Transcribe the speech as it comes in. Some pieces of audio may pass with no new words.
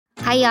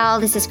Hi, y'all.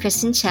 This is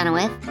Kristen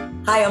Chenoweth.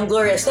 Hi, I'm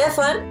Gloria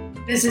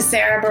Estefan. This is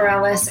Sarah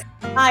Bareilles.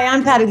 Hi,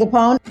 I'm Patti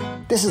LuPone.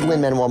 This is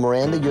Lin-Manuel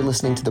Miranda. You're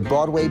listening to the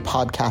Broadway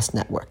Podcast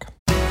Network.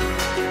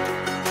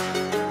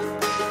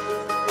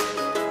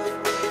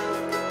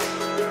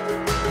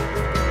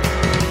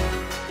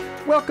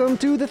 Welcome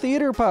to the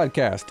Theater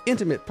Podcast,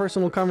 intimate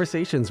personal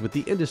conversations with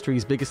the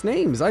industry's biggest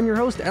names. I'm your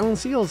host, Alan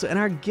Seals, and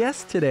our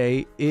guest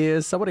today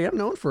is somebody I've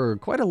known for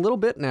quite a little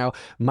bit now,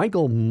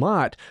 Michael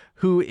Mott,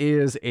 who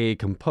is a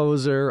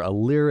composer, a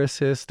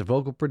lyricist, a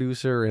vocal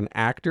producer, and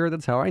actor.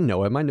 That's how I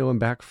know him. I know him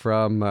back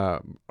from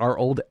our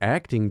old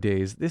acting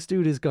days. This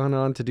dude has gone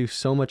on to do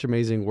so much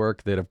amazing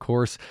work that, of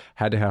course,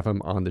 had to have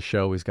him on the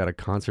show. He's got a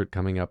concert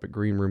coming up at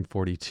Green Room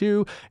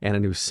 42 and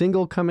a new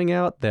single coming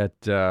out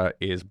that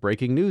is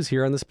breaking news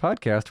here on this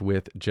podcast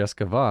with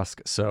Jessica Vosk.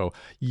 So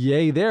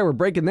yay there, we're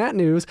breaking that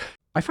news.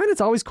 I find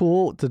it's always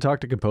cool to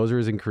talk to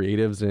composers and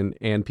creatives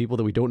and people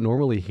that we don't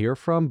normally hear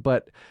from,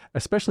 but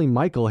especially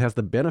Michael has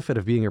the benefit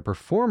of being a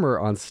performer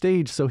on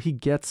stage, so he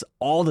gets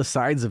all the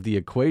sides of the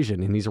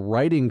equation, and he's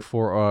writing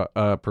for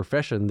a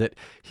profession that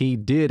he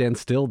did and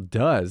still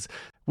does.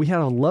 We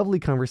had a lovely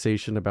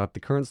conversation about the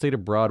current state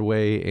of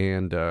Broadway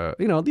and, the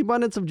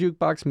abundance of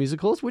jukebox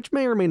musicals, which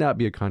may or may not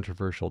be a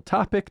controversial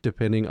topic,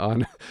 depending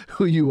on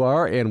who you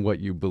are and what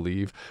you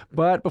believe.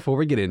 But before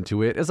we get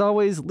into it, as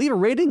always, leave a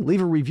rating,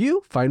 leave a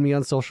review, find me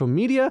on social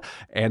media,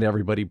 and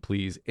everybody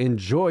please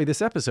enjoy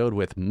this episode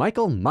with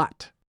Michael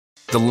Mott.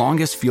 The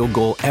longest field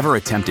goal ever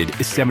attempted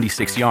is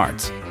 76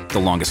 yards. The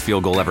longest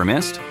field goal ever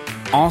missed?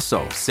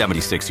 Also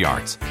 76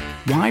 yards.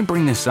 Why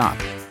bring this up?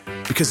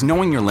 Because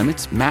knowing your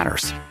limits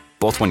matters,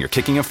 both when you're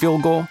kicking a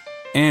field goal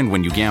and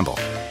when you gamble.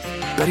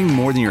 Betting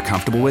more than you're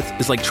comfortable with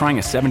is like trying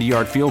a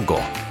 70-yard field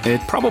goal. It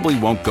probably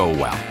won't go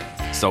well.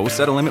 So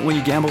set a limit when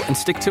you gamble and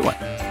stick to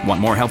it. Want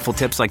more helpful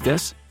tips like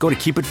this? Go to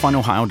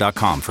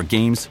keepitfunohio.com for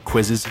games,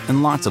 quizzes,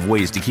 and lots of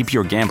ways to keep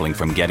your gambling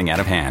from getting out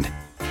of hand.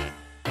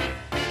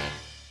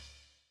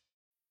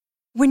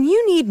 When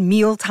you need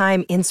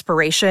mealtime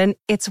inspiration,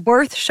 it's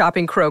worth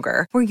shopping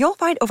Kroger, where you'll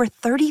find over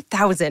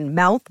 30,000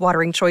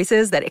 mouth-watering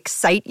choices that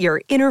excite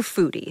your inner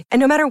foodie. And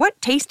no matter what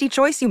tasty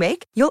choice you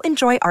make, you'll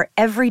enjoy our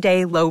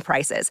everyday low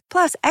prices,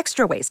 plus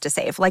extra ways to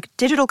save, like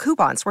digital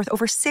coupons worth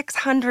over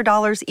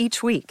 $600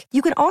 each week.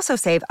 You can also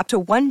save up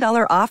to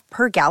 $1 off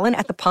per gallon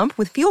at the pump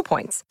with fuel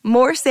points.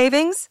 More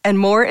savings and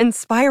more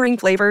inspiring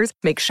flavors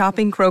make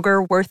shopping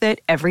Kroger worth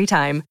it every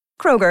time.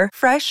 Kroger,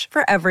 fresh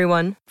for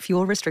everyone.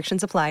 Fuel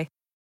restrictions apply.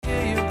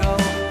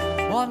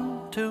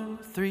 1, 2,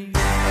 3.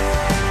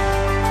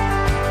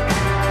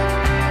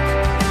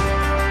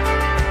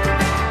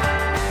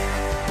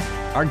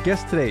 Our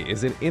guest today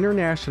is an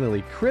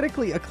internationally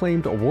critically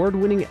acclaimed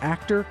award-winning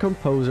actor,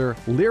 composer,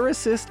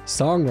 lyricist,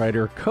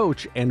 songwriter,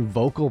 coach, and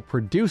vocal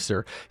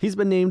producer. He's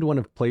been named one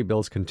of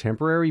Playbill's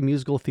Contemporary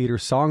Musical Theater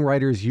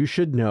Songwriters You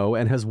Should Know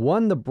and has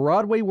won the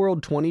Broadway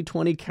World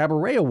 2020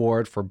 Cabaret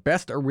Award for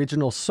Best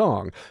Original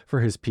Song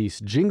for his piece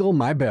Jingle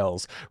My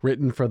Bells,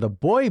 written for the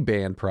Boy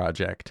Band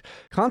Project.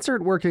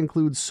 Concert work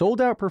includes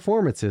sold-out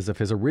performances of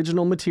his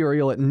original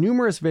material at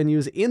numerous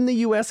venues in the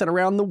U.S. and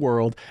around the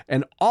world,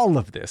 and all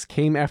of this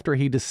came after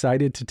he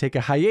decided to take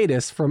a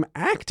hiatus from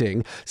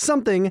acting,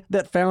 something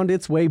that found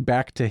its way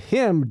back to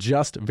him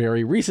just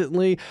very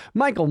recently.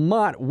 Michael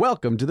Mott,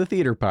 welcome to the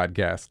Theater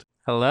Podcast.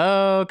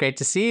 Hello, great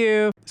to see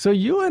you. So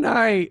you and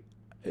I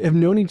have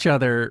known each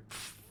other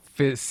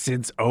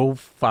since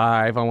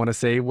 '05, I want to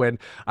say, when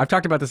I've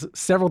talked about this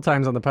several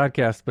times on the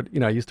podcast, but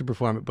I used to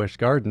perform at Busch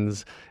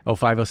Gardens,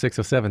 '05, '06,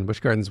 '07, Busch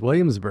Gardens,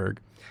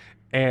 Williamsburg.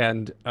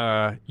 And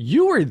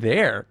you were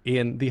there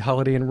in the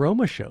Holiday in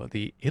Roma show,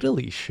 the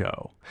Italy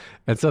show.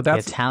 And so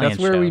that's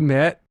where we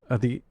met.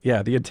 The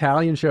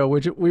Italian show,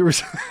 which we were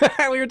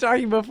we were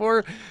talking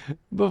before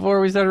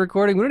we started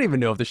recording. We don't even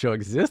know if the show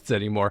exists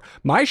anymore.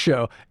 My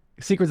show,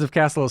 Secrets of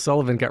Castle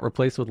O'Sullivan, got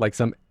replaced with like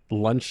some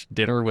lunch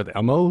dinner with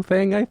Elmo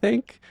thing, I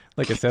think,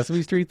 like a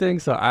Sesame Street thing.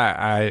 So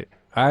I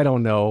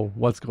don't know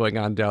what's going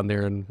on down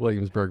there in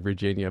Williamsburg,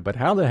 Virginia. But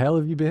how the hell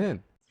have you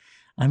been?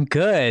 I'm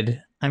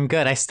good.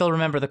 I still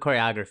remember the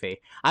choreography.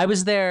 I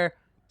was there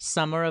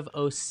summer of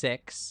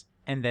 '06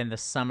 and then the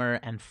summer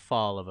and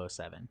fall of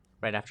 '07,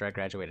 right after I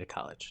graduated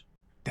college.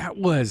 That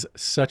was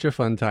such a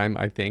fun time,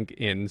 I think,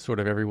 in sort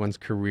of everyone's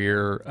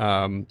career.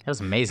 That was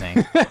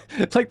amazing.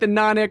 It's like the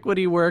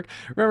non-equity work.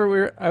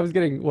 Remember, I was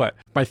getting,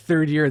 my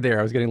third year there,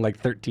 I was getting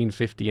like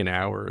 $13.50 an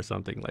hour or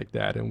something like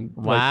that. And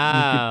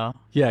wow.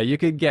 You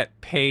could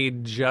get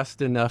paid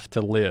just enough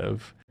to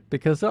live.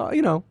 Because,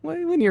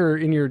 when you're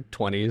in your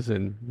 20s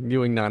and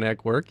doing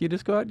non-ec work, you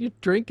just go out and you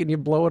drink and you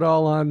blow it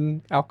all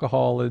on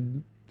alcohol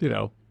and,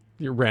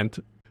 your rent.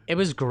 It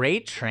was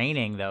great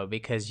training, though,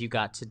 because you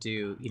got to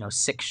do,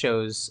 6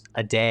 shows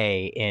a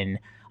day in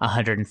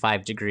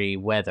 105-degree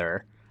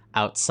weather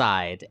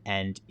outside,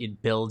 and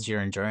it builds your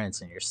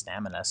endurance and your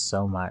stamina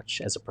so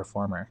much as a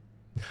performer.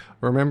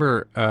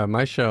 Remember,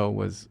 my show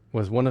was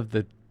one of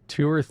the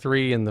 2 or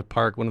 3 in the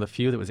park, one of the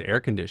few that was air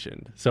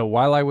conditioned. So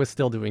while I was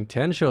still doing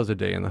 10 shows a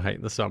day in the height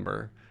of the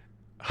summer,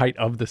 height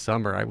of the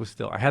summer,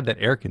 I had that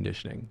air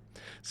conditioning.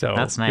 So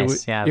that's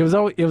nice. It was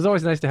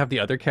always nice to have the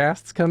other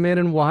casts come in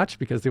and watch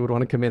because they would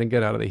want to come in and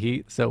get out of the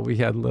heat. So we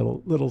had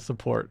little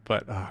support.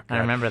 But I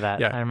remember that.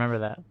 Yeah. I remember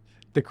that.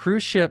 The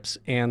cruise ships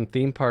and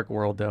theme park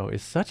world, though,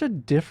 is such a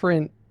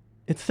different.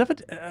 It's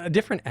such a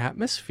different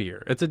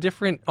atmosphere. It's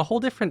a whole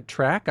different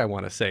track, I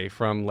want to say,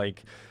 from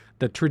like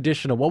the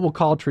traditional, what we'll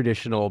call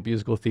traditional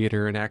musical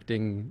theater and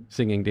acting,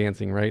 singing,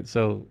 dancing, right?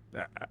 So,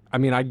 I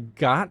mean, I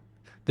got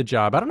the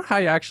job. I don't know how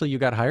you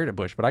got hired at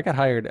Bush, but I got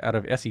hired out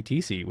of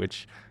SETC,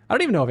 which I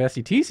don't even know if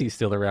SETC is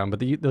still around,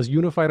 but those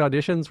unified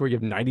auditions where you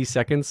have 90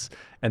 seconds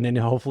and then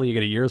hopefully you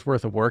get a year's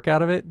worth of work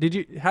out of it.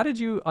 How did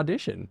you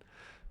audition?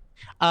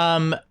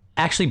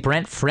 Actually,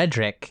 Brent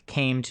Frederick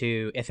came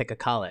to Ithaca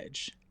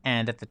College.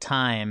 And at the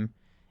time,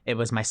 it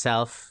was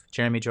myself,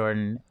 Jeremy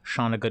Jordan,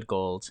 Shauna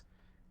Goodgold.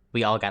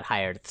 We all got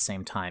hired at the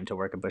same time to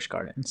work at Busch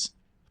Gardens.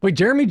 Wait,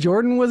 Jeremy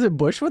Jordan was at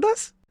Busch with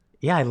us?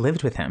 Yeah, I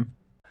lived with him.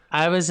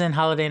 I was in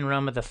Holiday in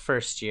Roma the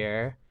first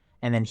year,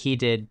 and then he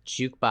did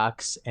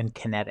Jukebox and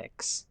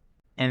Kinetics.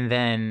 And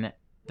then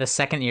the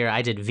second year,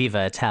 I did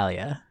Viva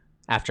Italia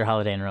after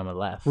Holiday in Roma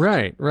left.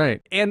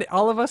 Right. And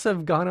all of us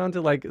have gone on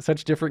to like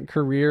such different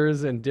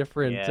careers and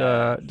different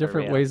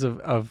ways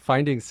of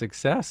finding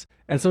success.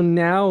 And so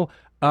now,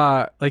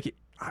 like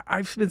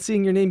I've been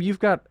seeing your name. You've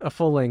got a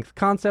full-length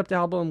concept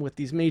album with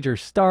these major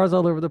stars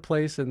all over the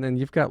place, and then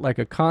you've got like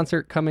a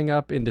concert coming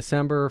up in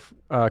December,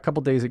 a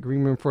couple days at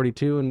Green Room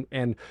 42,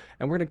 and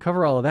we're gonna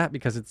cover all of that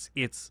because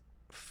it's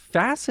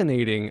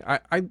fascinating.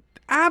 I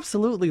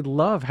absolutely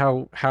love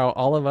how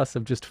all of us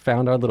have just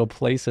found our little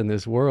place in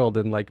this world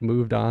and like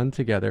moved on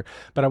together.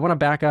 But I want to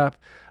back up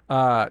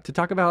to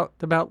talk about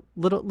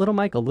little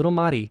Michael, little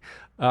Madi.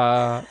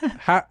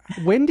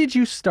 When did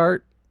you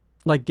start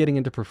like getting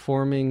into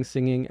performing,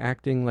 singing,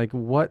 acting? Like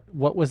what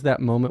was that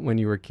moment when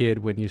you were a kid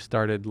when you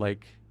started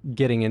like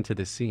getting into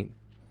this scene?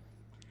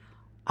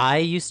 I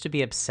used to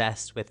be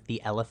obsessed with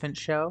The Elephant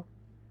Show.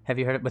 Have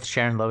you heard it with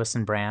Sharon Lois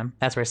and Bram?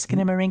 That's where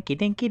Skinnamarink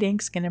Dinky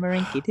Dink,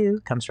 Skinnamarink Doo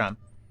comes from.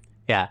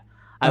 Yeah.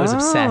 I was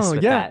obsessed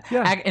with that.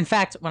 Yeah. In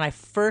fact, when I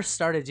first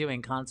started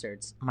doing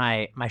concerts,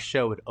 my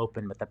show would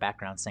open with the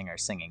background singer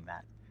singing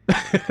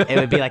that. It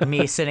would be like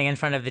me sitting in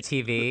front of the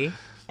TV,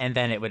 and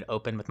then it would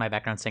open with my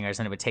background singers,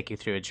 and it would take you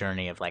through a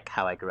journey of like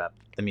how I grew up,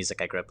 the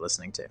music I grew up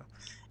listening to,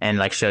 and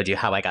like showed you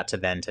how I got to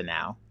then to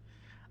now.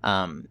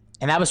 And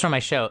that was from my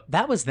show.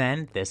 That was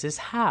then. This is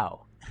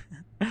how.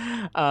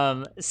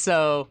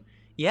 So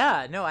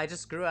yeah, no, I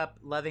just grew up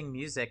loving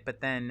music,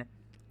 but then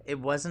it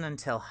wasn't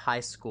until high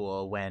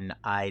school when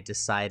I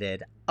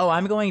decided,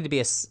 I'm going to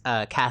be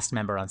a cast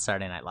member on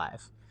Saturday Night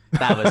Live.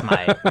 That was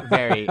my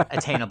very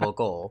attainable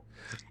goal.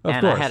 I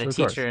had a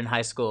teacher in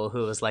high school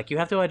who was like, you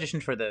have to audition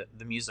for the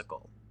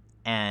musical.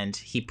 And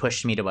he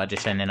pushed me to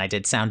audition, and I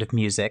did Sound of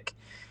Music,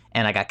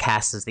 and I got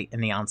cast as in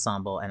the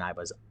ensemble, and I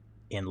was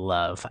in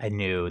love. I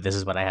knew this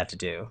is what I had to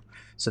do.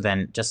 So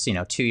then just,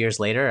 2 years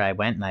later, I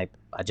went and I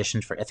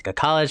auditioned for Ithaca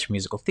College for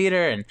musical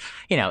theater, and,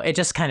 it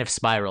just kind of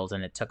spiraled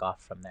and it took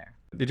off from there.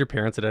 Did your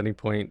parents at any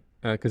point,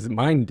 because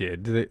mine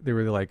did, they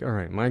were like, all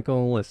right,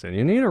 Michael, listen,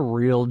 you need a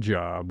real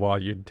job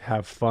while you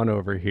have fun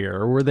over here.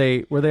 Or were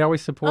they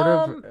always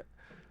supportive?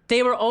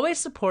 They were always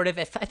supportive.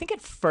 I think at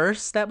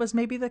first that was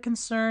maybe the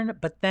concern,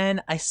 but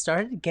then I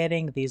started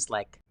getting these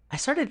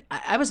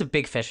I was a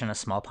big fish in a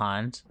small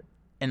pond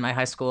in my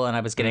high school, and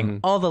I was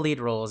getting all the lead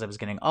roles. I was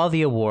getting all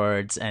the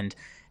awards. And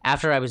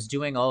after I was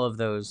doing all of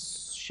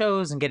those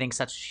shows and getting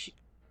such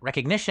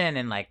recognition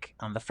and like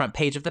on the front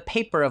page of the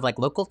paper of like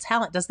local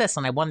talent does this,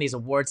 and I won these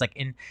awards,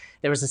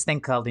 there was this thing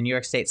called the New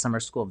York State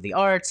Summer School of the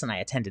Arts, and I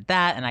attended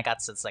that, and I got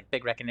this like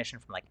big recognition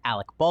from like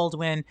Alec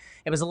Baldwin.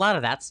 It was a lot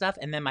of that stuff.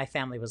 And then my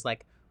family was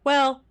like,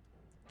 well,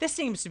 this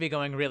seems to be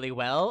going really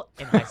well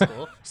in high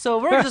school, so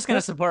we're just going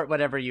to support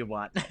whatever you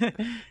want.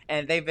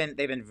 And they've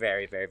been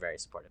very, very, very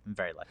supportive. I'm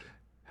very lucky.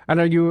 And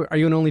are you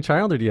an only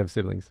child, or do you have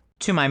siblings?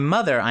 To my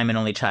mother, I'm an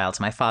only child.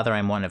 To my father,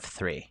 I'm one of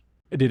three.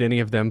 Did any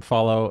of them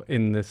follow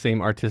in the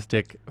same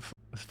artistic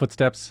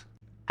footsteps?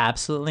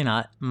 Absolutely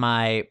not.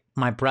 My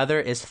brother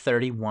is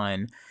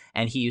 31,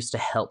 and he used to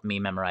help me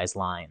memorize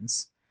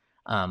lines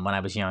when I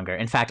was younger.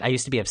 In fact, I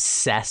used to be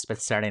obsessed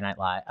with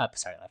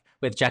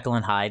with Jekyll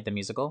and Hyde, the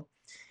musical.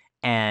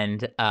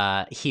 And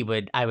he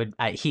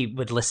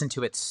would listen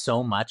to it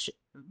so much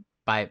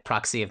by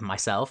proxy of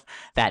myself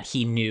that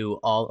he knew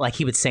all, like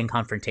he would sing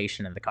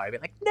Confrontation in the car. He'd be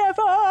like,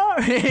 never,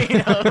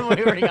 when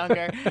we were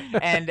younger.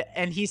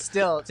 And he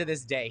still, to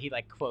this day, he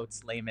like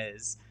quotes Les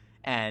Mis.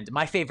 And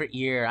my favorite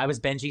year, I was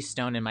Benji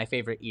Stone in my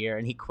favorite year,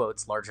 and he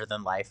quotes Larger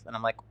Than Life. And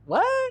I'm like,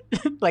 what?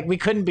 Like, we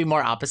couldn't be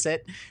more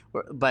opposite.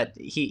 But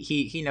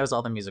he knows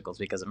all the musicals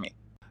because of me.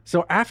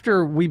 So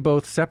after we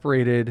both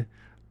separated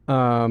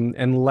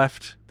and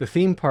left the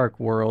theme park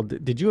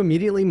world, did you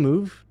immediately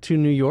move to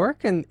New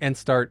York and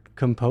start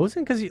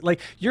composing? Because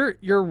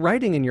you're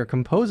writing and you're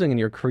composing and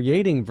you're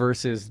creating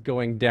versus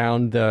going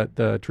down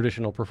the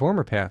traditional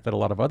performer path that a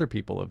lot of other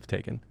people have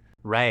taken.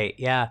 Right.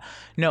 Yeah.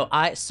 No,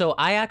 I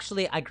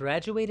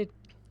graduated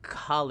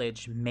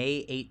college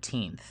May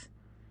 18th,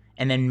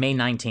 And then May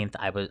 19th,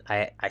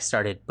 I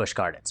started Busch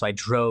Gardens. So I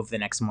drove the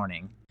next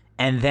morning.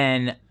 And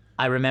then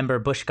I remember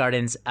Busch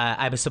Gardens,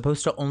 I was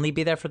supposed to only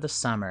be there for the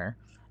summer.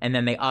 And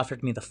then they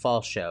offered me the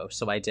fall show.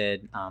 So I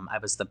did, I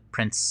was the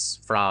Prince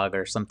Frog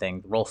or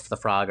something, Rolf the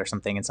Frog or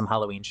something in some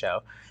Halloween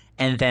show.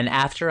 And then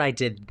after I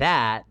did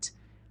that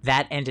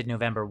ended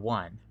November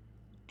 1.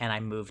 And I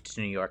moved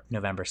to New York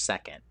November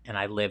 2nd. And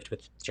I lived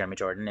with Jeremy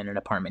Jordan in an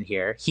apartment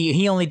here.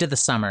 He only did the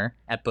summer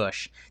at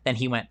Busch. Then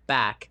he went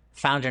back,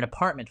 found an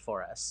apartment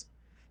for us.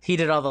 He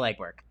did all the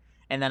legwork.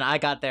 And then I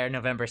got there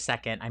November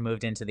 2nd. I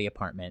moved into the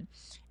apartment.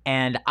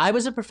 And I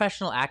was a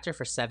professional actor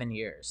for 7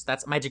 years.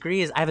 That's my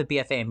degree is I have a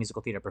BFA in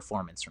musical theater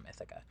performance from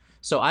Ithaca.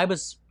 So I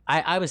was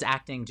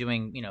acting,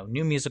 doing,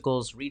 new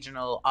musicals,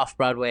 regional,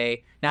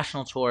 off-Broadway,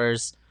 national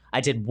tours. I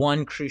did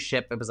one cruise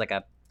ship. It was like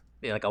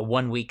a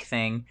 1 week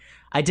thing.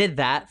 I did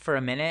that for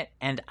a minute,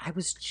 and I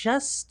was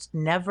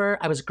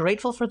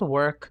grateful for the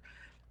work,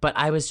 but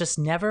I was just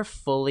never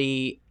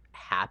fully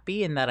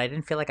happy in that I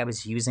didn't feel like I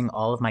was using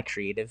all of my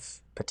creative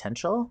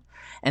potential.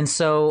 And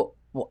so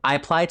I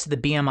applied to the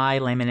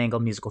BMI Lehman Engel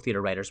Musical Theater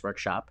Writers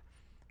Workshop,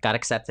 got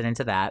accepted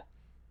into that.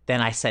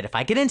 Then I said, if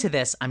I get into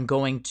this, I'm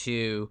going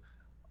to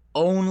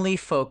only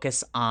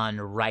focus on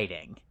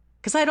writing.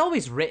 Because I'd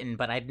always written,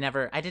 but I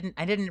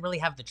didn't really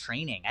have the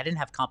training. I didn't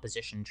have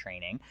composition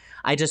training.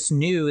 I just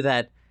knew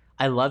that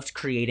I loved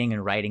creating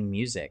and writing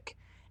music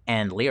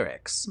and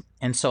lyrics.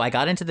 And so I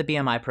got into the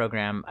BMI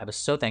program. I was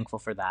so thankful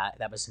for that.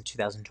 That was in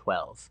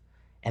 2012.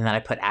 And then I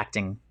put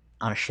acting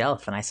on a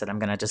shelf and I said, I'm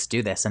going to just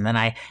do this. And then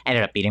I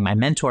ended up meeting my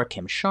mentor,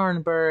 Kim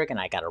Scharnberg, and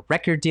I got a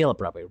record deal at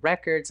Broadway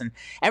Records, and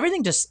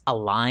everything just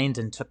aligned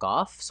and took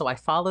off. So I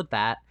followed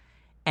that.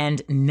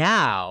 And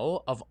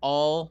now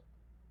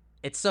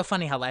it's so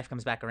funny how life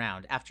comes back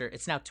around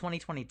it's now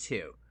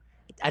 2022,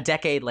 a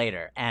decade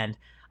later, and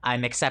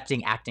I'm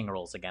accepting acting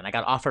roles again. I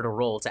got offered a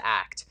role to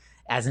act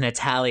as an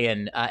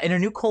Italian in a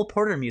new Cole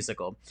Porter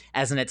musical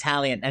as a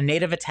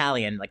native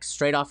Italian, like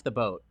straight off the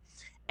boat.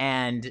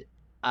 And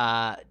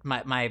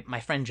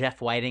my friend Jeff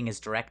Whiting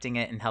is directing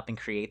it and helping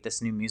create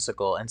this new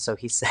musical. And so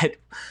he said,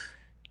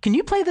 can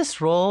you play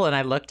this role? And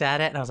I looked at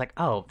it and I was like,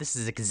 oh, this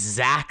is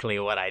exactly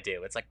what I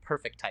do. It's like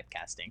perfect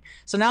typecasting.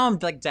 So now I'm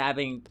like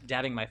dabbing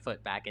my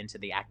foot back into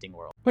the acting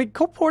world. Wait,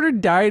 Cole Porter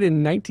died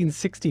in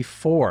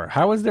 1964.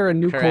 How is there a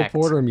new Correct.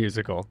 Cole Porter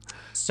musical?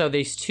 So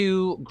these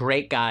two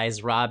great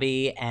guys,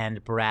 Robbie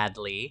and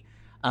Bradley,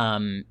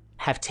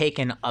 have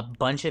taken a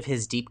bunch of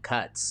his deep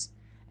cuts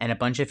and a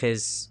bunch of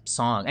his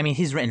songs. I mean,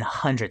 he's written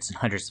hundreds and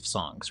hundreds of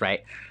songs,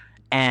 right?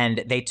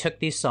 And they took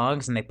these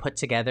songs and they put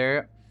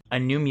together a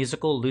new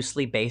musical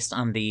loosely based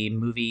on the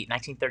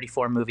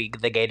 1934 movie,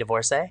 The Gay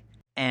Divorcee.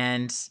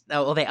 And,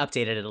 they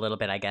updated it a little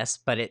bit, I guess,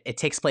 but it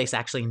takes place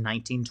actually in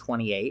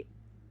 1928.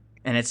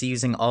 And it's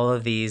using all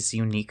of these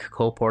unique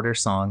Cole Porter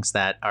songs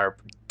that are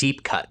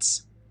deep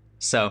cuts.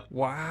 So,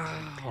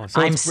 wow.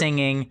 I'm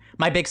singing.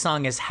 My big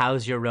song is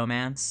How's Your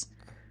Romance?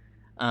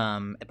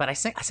 But I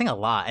sing a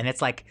lot, and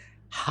it's like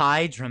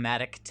high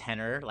dramatic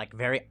tenor, like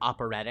very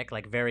operatic,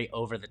 like very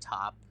over the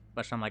top.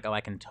 But I'm like,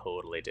 I can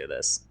totally do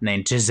this.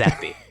 Named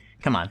Giuseppe.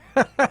 Come on.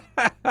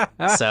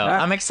 So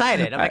I'm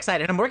excited.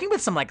 I'm working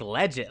with some like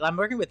legend. I'm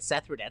working with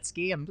Seth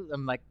Rudetsky.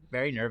 I'm like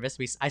very nervous.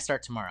 I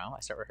start tomorrow.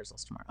 I start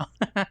rehearsals tomorrow.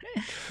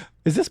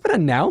 Has this been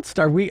announced?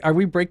 Are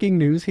we breaking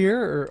news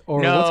here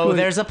or no?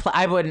 There's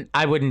I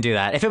wouldn't do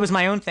that if it was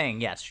my own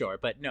thing. Yes, sure,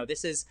 but no.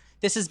 This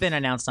has been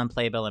announced on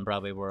Playbill and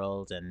Broadway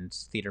World and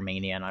Theater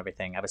Mania and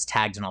everything. I was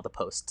tagged in all the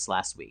posts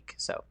last week.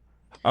 So.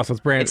 Oh, so it's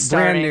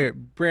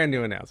brand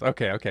new announced.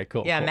 Okay,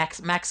 cool. Yeah,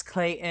 cool. Max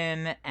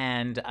Clayton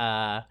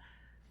and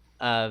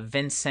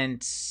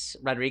Vincent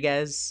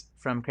Rodriguez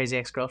from Crazy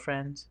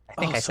Ex-Girlfriend. I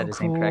think I said his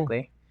name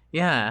correctly.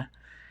 Yeah.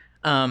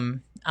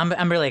 I'm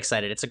really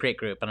excited. It's a great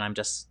group, and I'm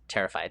just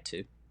terrified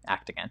to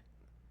act again.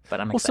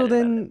 But I'm excited.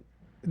 Well, so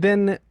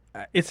then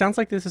it sounds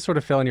like this has sort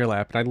of fell in your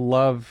lap, and I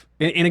love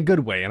in a good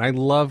way, and I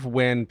love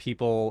when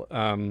people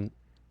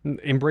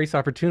embrace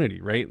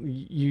opportunity. Right?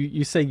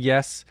 You say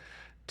yes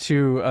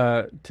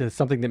to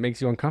something that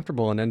makes you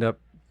uncomfortable and end up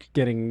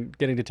getting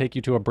to take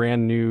you to a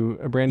brand new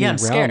realm.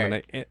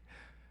 Scared.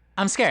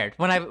 I'm scared.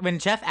 When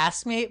Jeff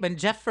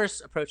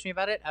first approached me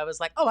about it, I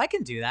was like, oh, I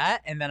can do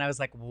that. And then I was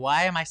like,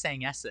 why am I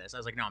saying yes to this? I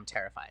was like, no, I'm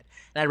terrified.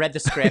 And I read the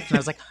script and I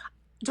was like,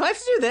 do I have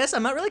to do this?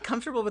 I'm not really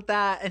comfortable with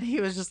that. And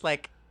he was just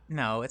like,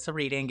 no, it's a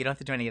reading. You don't have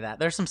to do any of that.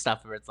 There's some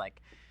stuff where it's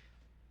like,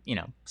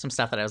 some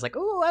stuff that I was like,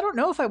 oh, I don't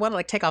know if I want to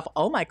like take off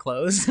all my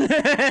clothes. It's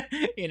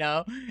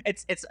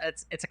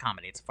a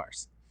comedy. It's a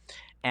farce.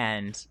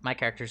 And my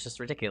character is just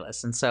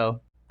ridiculous. And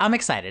so I'm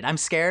excited. I'm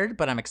scared,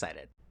 but I'm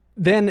excited.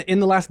 Then in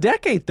the last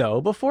decade,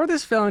 though, before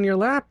this fell in your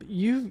lap,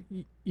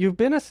 you've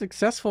been a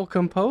successful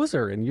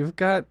composer and you've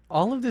got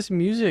all of this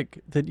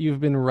music that you've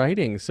been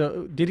writing.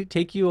 So did it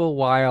take you a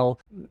while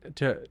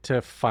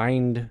to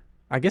find,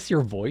 I guess,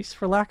 your voice,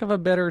 for lack of a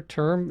better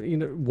term,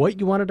 what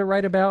you wanted to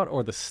write about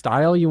or the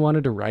style you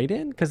wanted to write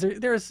in? Because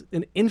there's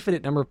an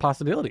infinite number of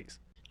possibilities.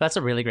 That's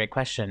a really great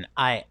question.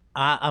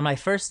 On my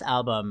first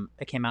album,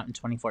 it came out in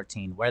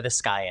 2014, Where the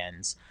Sky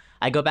Ends,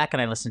 I go back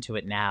and I listen to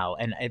it now,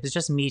 and it was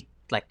just me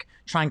like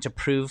trying to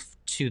prove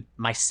to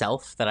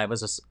myself that I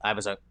was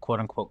a quote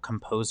unquote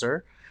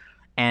composer,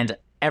 and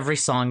every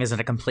song is in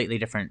a completely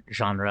different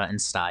genre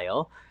and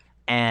style.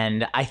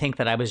 And I think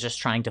that I was just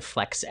trying to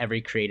flex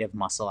every creative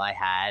muscle I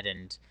had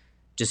and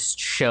just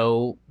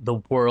show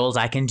the world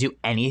I can do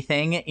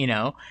anything, you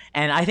know?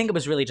 And I think it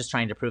was really just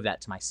trying to prove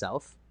that to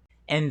myself.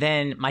 And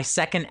then my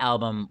second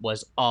album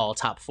was all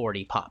top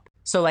 40 pop.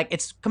 So like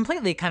it's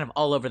completely kind of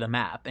all over the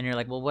map. And you're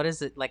like, well, what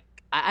is it like?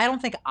 I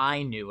don't think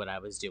I knew what I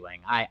was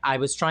doing. I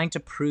was trying to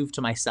prove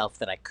to myself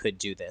that I could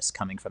do this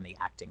coming from the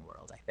acting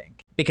world, I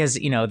think. Because,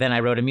 you know, then I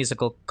wrote a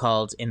musical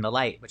called In the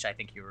Light, which I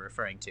think you were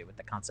referring to with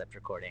the concept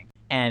recording.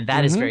 And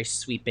that is very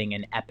sweeping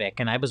and epic.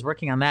 And I was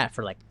working on that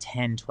for like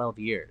 10, 12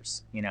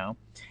 years, you know?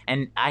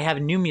 And I have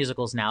new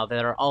musicals now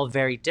that are all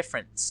very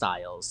different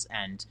styles.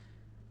 And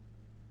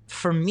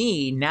for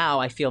me, now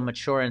I feel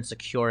mature and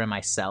secure in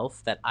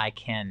myself that I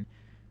can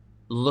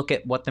look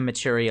at what the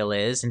material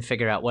is and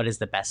figure out what is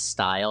the best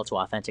style to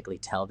authentically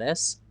tell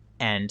this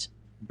and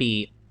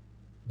be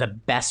the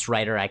best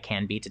writer I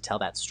can be to tell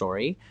that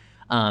story.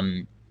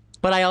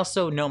 But I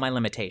also know my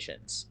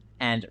limitations.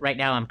 And right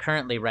now I'm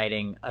currently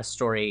writing a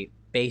story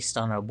based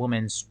on a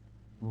woman's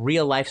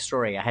real life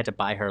story. I had to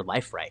buy her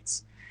life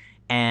rights.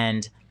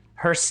 And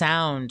her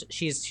sound,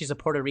 she's a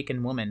Puerto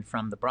Rican woman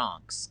from the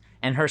Bronx,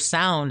 and her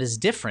sound is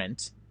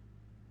different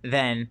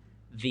than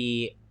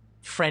the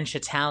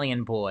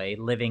French-Italian boy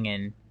living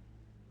in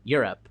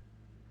Europe,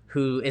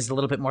 who is a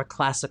little bit more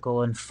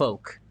classical and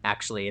folk,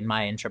 actually, in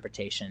my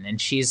interpretation.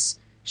 And she's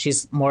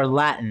more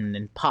Latin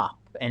and pop,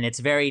 and it's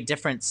very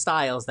different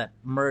styles that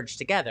merge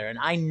together. And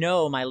I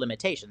know my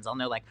limitations. I'll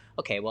know like,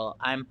 okay, well,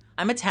 I'm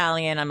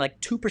Italian, I'm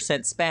like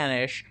 2%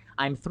 Spanish,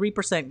 I'm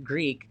 3%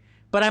 Greek,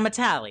 but I'm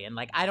Italian.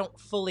 Like, I don't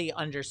fully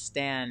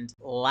understand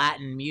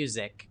Latin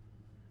music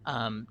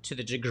to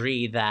the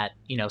degree that,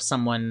 you know,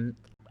 someone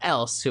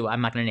else who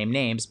I'm not going to name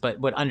names, but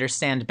would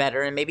understand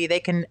better, and maybe they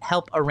can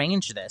help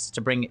arrange this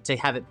to bring it, to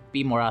have it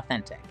be more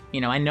authentic.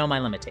 You know, I know my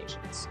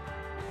limitations.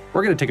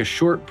 We're going to take a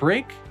short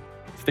break.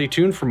 Stay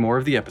tuned for more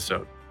of the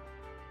episode.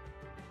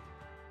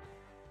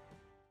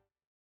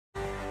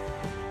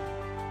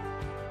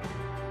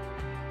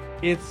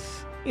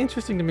 It's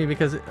interesting to me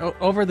because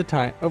over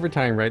time,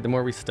 right, the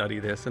more we study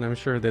this, and I'm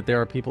sure that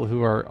there are people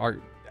who are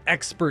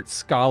expert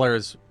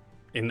scholars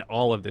in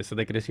all of this, so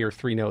they could just hear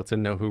 3 notes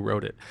and know who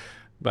wrote it.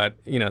 But,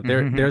 you know,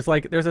 there's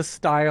a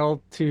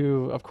style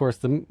to, of course,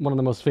 one of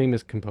the most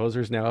famous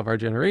composers now of our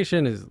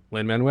generation is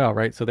Lin-Manuel,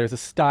 right? So there's a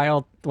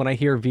style when I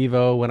hear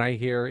Vivo, when I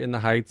hear In the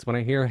Heights, when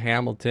I hear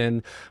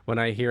Hamilton, when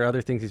I hear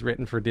other things he's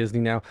written for Disney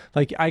now,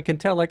 like I can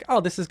tell like,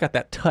 oh, this has got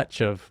that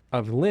touch of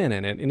Lin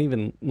in it, and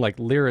even like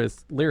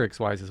lyrics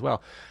wise as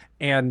well.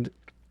 And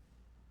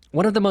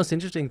one of the most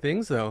interesting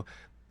things though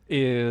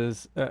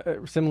is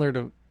similar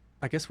to,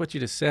 I guess what you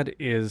just said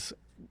is,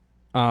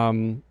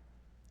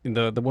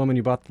 the woman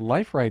you bought the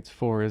life rights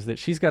for, is that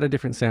she's got a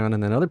different sound,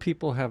 and then other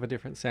people have a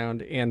different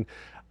sound. And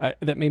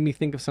that made me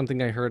think of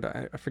something I heard.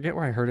 I forget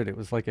where I heard it. It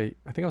was like I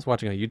think I was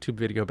watching a YouTube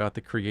video about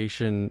the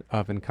creation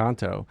of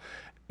Encanto,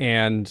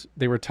 and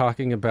they were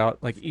talking about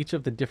like each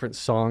of the different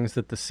songs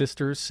that the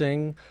sisters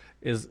sing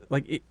is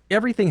like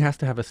everything has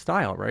to have a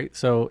style, right?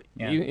 So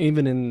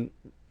even in,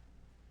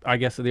 I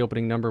guess, the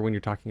opening number when you're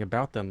talking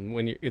about them,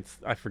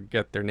 I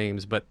forget their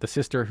names, but the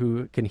sister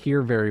who can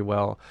hear very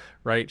well,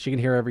 right? She can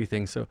hear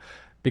everything. So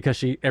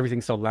because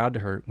everything's so loud to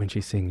her, when she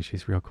sings,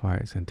 she's real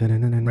quiet. And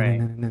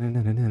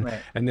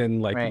then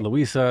like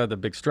Luisa, the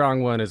big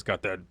strong one, has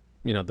got that,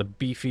 you know, the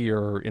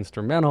beefier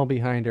instrumental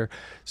behind her.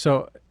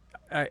 So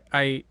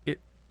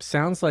it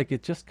sounds like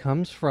it just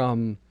comes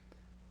from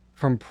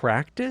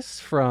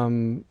practice,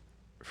 from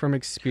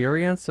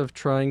experience of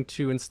trying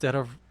to, instead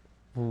of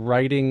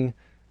writing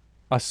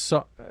a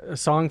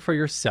song for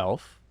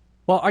yourself.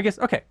 Well, I guess,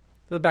 okay,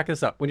 so back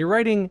this up. When you're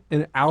writing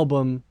an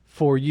album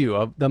for you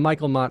of the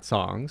Michael Mott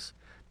songs,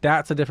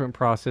 that's a different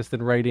process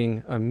than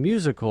writing a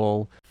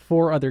musical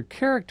for other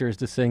characters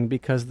to sing,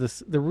 because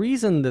the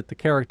reason that the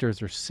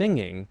characters are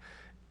singing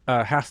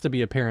has to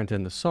be apparent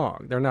in the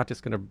song. They're not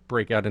just going to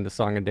break out into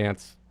song and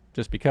dance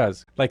just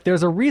because. Like,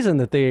 there's a reason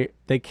that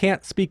they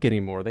can't speak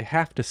anymore. They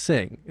have to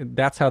sing.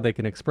 That's how they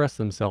can express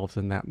themselves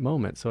in that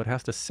moment. So it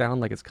has to sound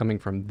like it's coming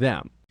from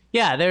them.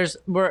 Yeah, there's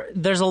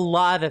a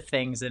lot of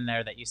things in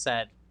there that you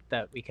said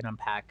that we can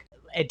unpack.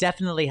 It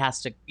definitely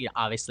has to, you know,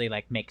 obviously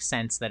like make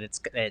sense that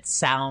it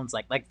sounds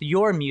like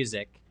your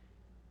music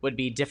would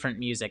be different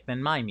music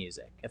than my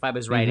music if I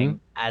was writing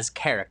as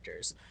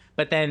characters.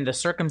 But then the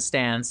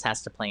circumstance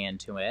has to play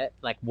into it.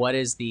 Like, what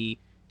is the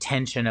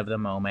tension of the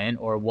moment,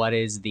 or what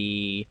is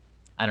the,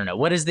 I don't know,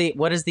 what is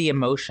the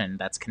emotion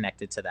that's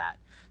connected to that?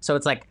 So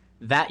it's like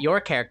that your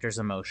character's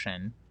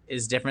emotion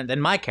is different than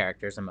my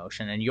character's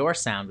emotion, and your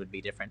sound would be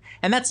different.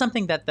 And that's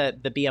something that the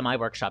BMI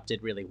workshop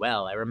did really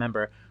well. I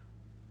remember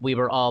we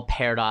were all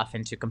paired off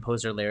into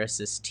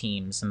composer-lyricist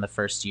teams in the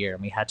first year,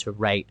 and we had to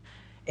write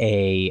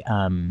a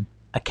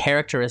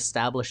character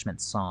establishment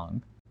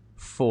song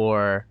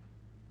for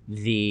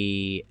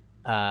the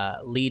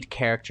lead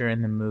character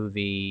in the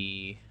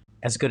movie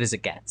as good as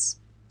it gets.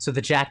 So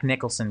the Jack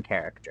Nicholson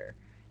character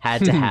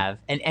had to have,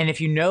 and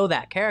if you know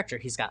that character,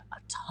 he's got a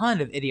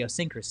ton of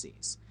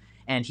idiosyncrasies,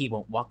 and he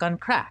won't walk on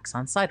cracks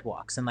on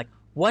sidewalks, and like,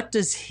 what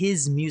does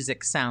his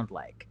music sound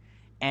like?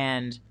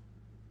 And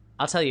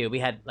I'll tell you, we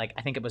had like,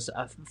 I think it was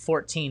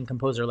 14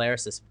 composer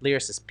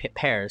lyricist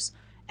pairs,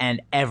 and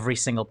every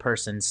single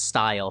person's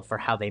style for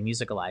how they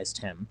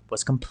musicalized him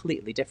was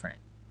completely different,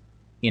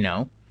 you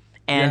know?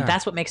 And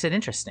that's what makes it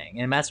interesting,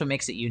 and that's what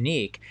makes it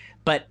unique.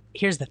 But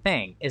here's the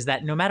thing, is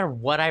that no matter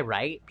what I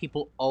write,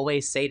 people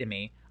always say to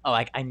me, oh,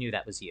 I knew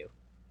that was you.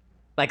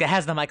 Like, it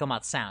has the Michael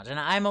Mott sound. And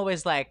I'm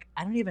always like,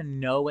 I don't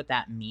even know what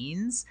that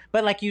means.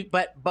 But like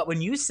but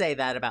when you say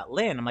that about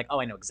Lin, I'm like,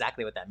 oh, I know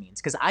exactly what that means.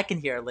 Because I can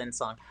hear a Lin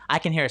song. I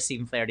can hear a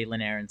Stephen Flaherty,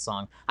 Lynn Aaron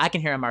song. I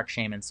can hear a Mark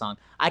Shaman song.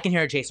 I can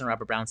hear a Jason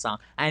Robert Brown song.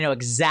 I know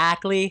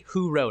exactly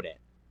who wrote it.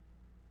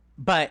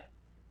 But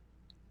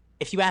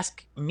if you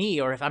ask me,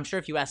 or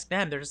if you ask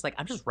them, they're just like,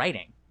 I'm just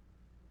writing.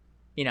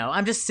 You know,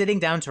 I'm just sitting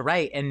down to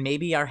write, and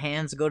maybe our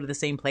hands go to the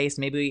same place.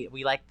 Maybe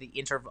we like the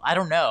interval. I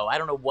don't know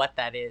what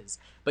that is,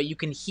 but you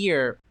can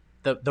hear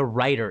the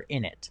writer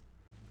in it.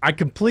 I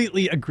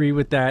completely agree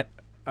with that.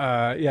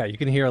 Yeah, you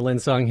can hear a Lin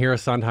song, hear a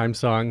Sondheim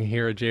song,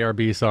 hear a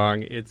JRB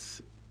song.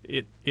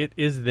 It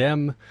is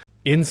them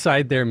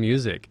inside their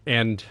music.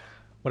 And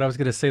what I was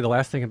going to say, the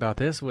last thing about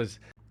this was,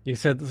 you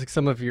said like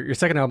some of your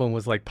second album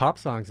was like pop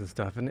songs and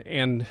stuff.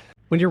 And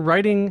when you're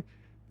writing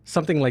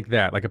something like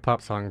that, like a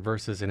pop song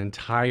versus an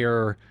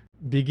entire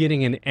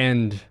beginning and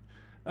end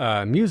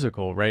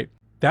musical, right?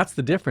 That's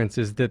the difference,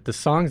 is that the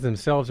songs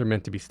themselves are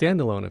meant to be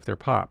standalone if they're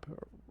pop,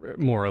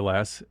 more or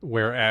less.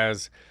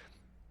 Whereas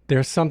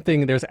there's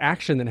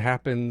action that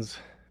happens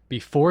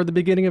before the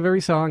beginning of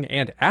every song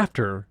and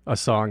after a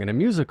song in a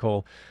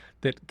musical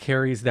that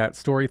carries that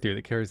story through,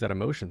 that carries that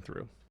emotion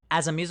through.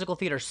 As a musical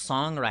theater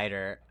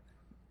songwriter,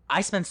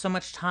 I spend so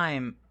much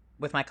time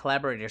with my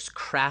collaborators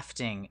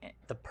crafting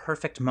the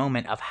perfect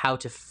moment of how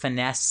to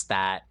finesse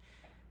that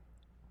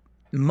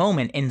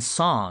moment in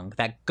song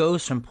that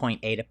goes from point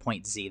A to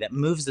point Z, that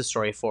moves the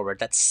story forward,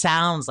 that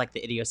sounds like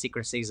the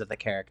idiosyncrasies of the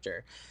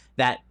character,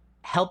 that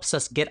helps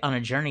us get on a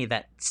journey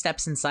that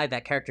steps inside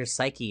that character's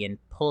psyche and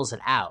pulls it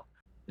out.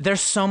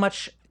 There's so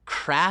much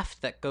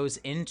craft that goes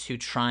into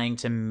trying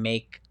to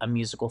make a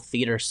musical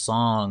theater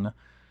song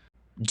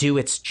do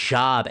its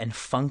job and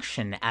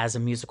function as a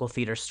musical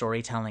theater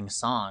storytelling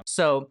song.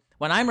 So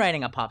when I'm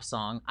writing a pop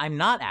song, I'm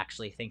not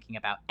actually thinking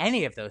about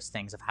any of those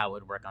things of how it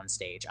would work on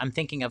stage. I'm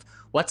thinking of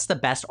what's the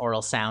best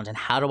oral sound and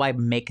how do I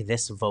make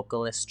this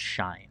vocalist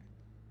shine?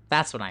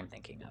 That's what I'm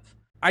thinking of.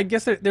 I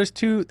guess there's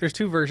two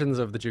versions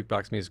of the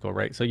jukebox musical,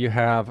 right? So you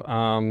have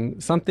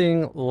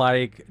something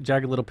like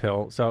Jagged Little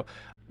Pill. So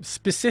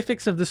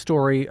specifics of the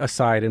story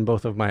aside in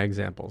both of my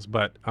examples,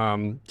 but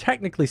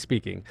technically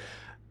speaking,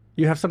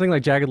 you have something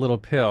like Jagged Little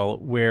Pill,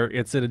 where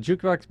it's a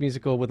jukebox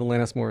musical with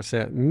Alanis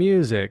Morissette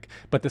music,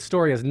 but the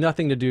story has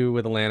nothing to do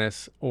with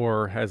Alanis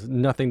or has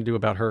nothing to do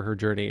about her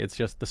journey. It's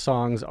just the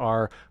songs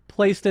are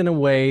placed in a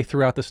way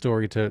throughout the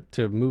story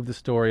to move the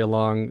story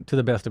along to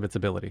the best of its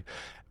ability.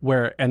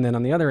 And then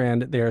on the other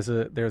end, there's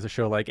a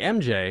show like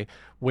MJ,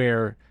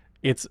 where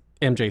it's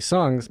MJ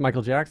songs,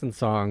 Michael Jackson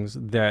songs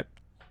that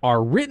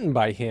are written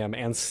by him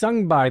and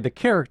sung by the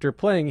character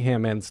playing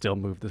him and still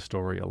move the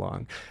story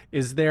along.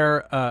 Is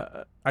there,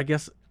 I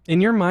guess,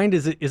 in your mind,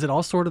 is it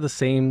all sort of the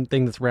same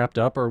thing that's wrapped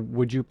up, or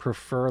would you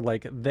prefer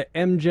like the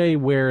MJ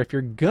where if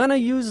you're gonna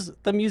use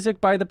the music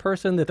by the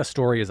person, that the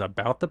story is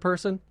about the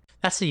person?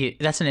 That's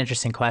an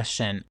interesting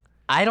question.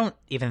 I don't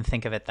even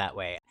think of it that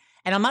way.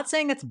 And I'm not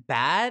saying it's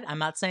bad. I'm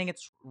not saying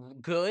it's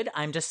good.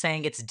 I'm just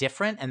saying it's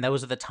different, and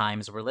those are the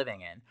times we're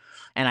living in.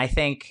 And I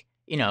think,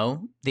 you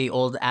know, the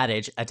old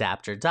adage,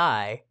 adapt or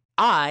die,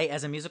 I,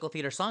 as a musical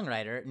theater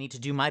songwriter, need to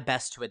do my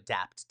best to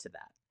adapt to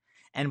that.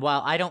 And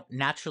while I don't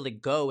naturally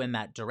go in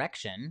that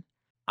direction,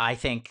 I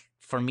think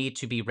for me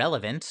to be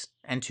relevant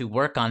and to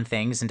work on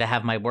things and to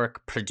have my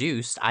work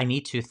produced, I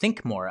need to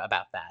think more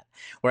about that.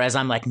 Whereas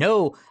I'm like,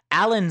 no,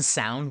 Alan's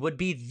sound would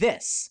be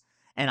this,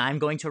 and I'm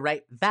going to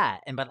write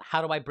that. But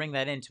how do I bring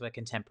that into a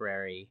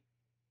contemporary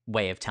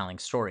way of telling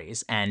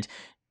stories? And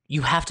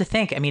you have to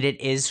think, I mean, it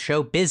is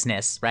show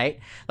business, right?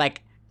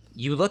 Like,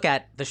 you look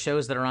at the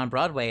shows that are on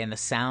Broadway and the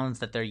sounds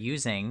that they're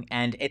using,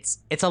 and it's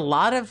a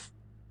lot of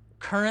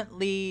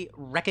currently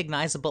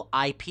recognizable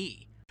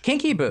IP.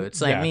 Kinky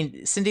Boots, I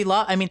mean, Cyndi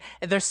Lauper, I mean,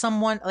 there's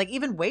someone, like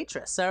even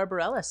Waitress, Sarah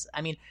Bareilles,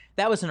 I mean,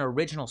 that was an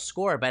original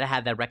score, but it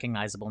had that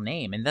recognizable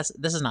name, and this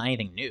is not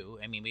anything new.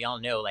 I mean, we all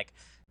know, like,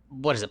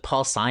 what is it,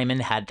 Paul Simon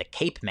had the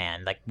Cape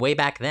Man, like, way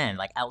back then,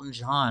 like, Elton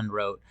John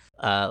wrote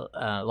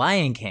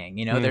Lion King,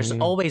 you know, there's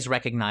always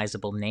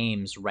recognizable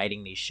names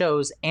writing these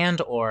shows and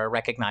or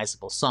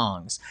recognizable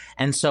songs.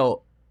 And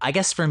so I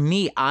guess for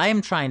me,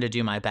 I'm trying to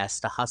do my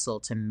best to hustle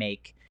to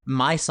make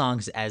my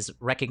songs as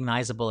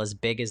recognizable, as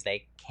big as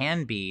they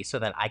can be, so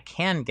that I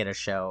can get a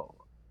show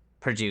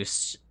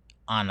produced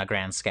on a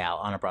grand scale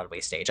on a Broadway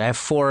stage. I have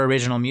 4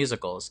 original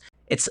musicals.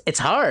 It's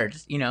hard,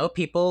 you know.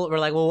 People were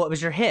like, well, what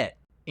was your hit?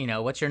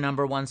 what's your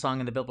number one song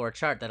in the Billboard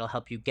chart that'll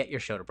help you get your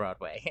show to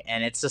Broadway?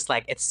 And it's just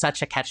like, it's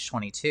such a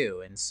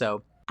catch-22. And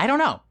so I don't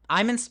know.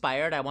 I'm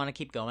inspired. I want to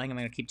keep going. I'm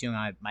going to keep doing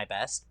my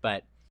best.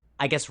 But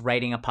I guess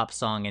writing a pop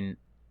song, and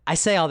I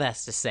say all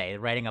this to say,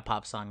 writing a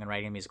pop song and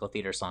writing a musical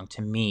theater song,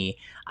 to me,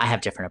 I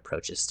have different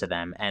approaches to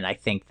them. And I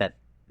think that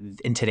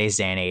in today's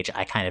day and age,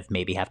 I kind of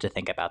maybe have to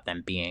think about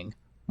them being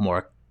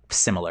more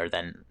similar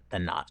than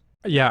not.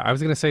 Yeah, I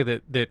was going to say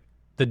that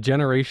the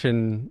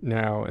generation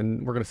now,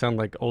 and we're going to sound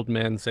like old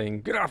men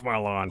saying, get off my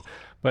lawn.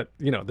 But,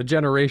 the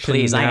generation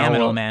Please, now, I am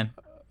an old man.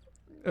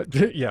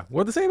 Yeah,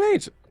 we're the same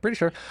age, pretty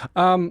sure.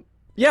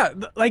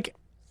 Like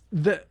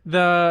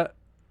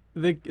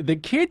the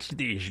kids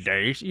these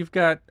days, you've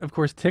got, of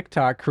course,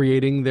 TikTok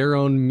creating their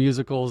own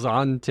musicals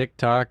on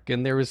TikTok,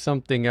 and there was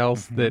something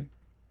else that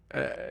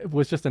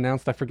was just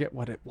announced. I forget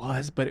what it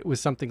was, but it was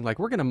something like,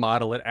 we're going to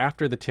model it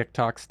after the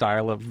TikTok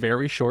style of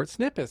very short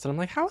snippets. And I'm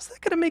like, how is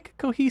that going to make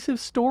a cohesive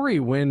story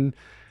when,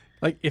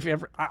 like, if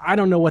ever, I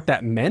don't know what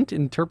that meant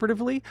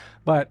interpretively,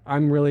 but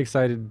I'm really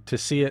excited to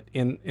see it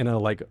in a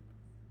like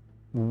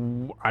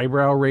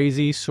eyebrow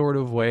raisy sort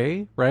of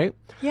way, right?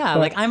 Yeah, but,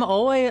 like I'm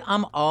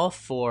all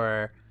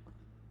for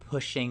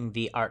pushing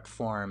the art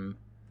form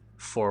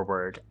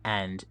forward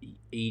and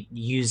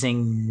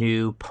using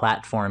new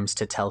platforms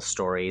to tell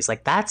stories.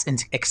 Like, that's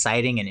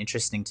exciting and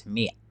interesting to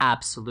me.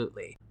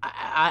 Absolutely.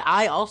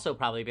 I also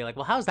probably be like,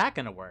 well, how's that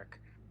going to work?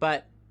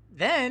 But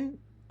then,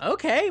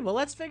 okay, well,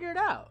 let's figure it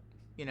out,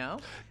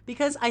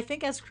 because I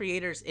think as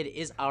creators, it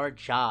is our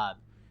job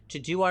to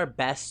do our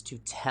best to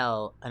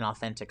tell an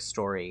authentic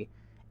story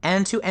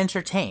and to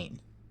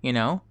entertain.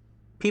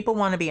 People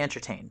want to be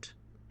entertained.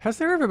 Has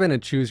there ever been a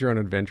choose your own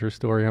adventure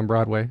story on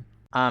Broadway?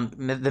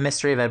 The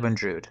Mystery of Edwin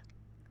Drood.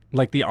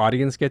 Like the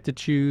audience get to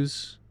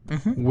choose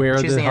where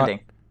choose the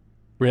ending.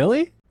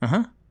 Really?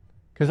 Uh-huh.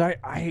 Because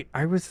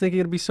I was thinking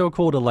it'd be so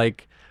cool to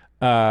like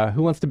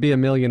Who Wants to Be a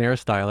Millionaire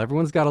style.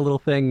 Everyone's got a little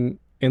thing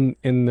in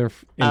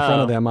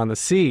front of them on the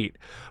seat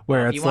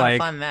where it's you like,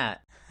 want to fund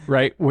that.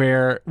 Right,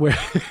 where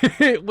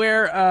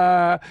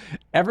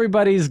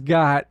everybody's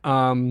got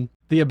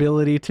the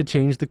ability to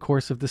change the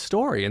course of the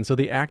story, and so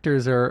the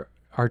actors are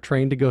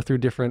trained to go through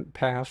different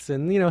paths,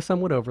 and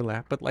some would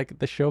overlap, but like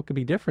the show could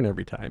be different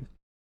every time.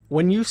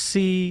 When you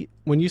see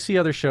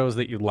other shows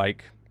that you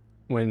like,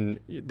 when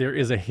there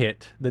is a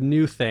hit, the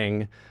new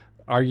thing,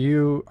 are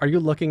you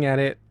looking at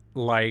it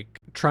like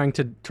trying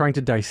to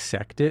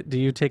dissect it? Do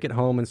you take it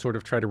home and sort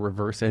of try to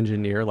reverse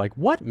engineer, like,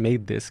 what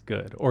made this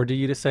good? Or do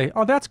you just say,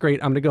 oh, that's great,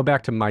 I'm going to go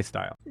back to my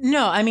style?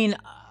 No, I mean,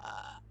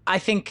 I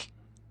think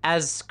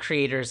as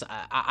creators,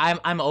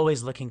 I'm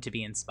always looking to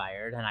be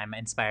inspired, and I'm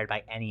inspired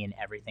by any and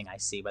everything I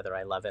see, whether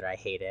I love it or I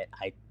hate it.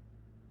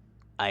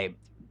 I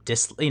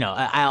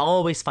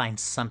always find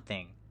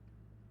something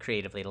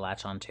creatively to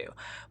latch onto.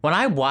 When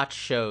I watch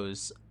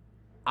shows,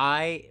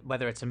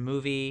 whether it's a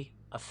movie,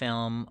 a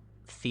film,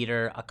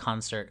 theater, a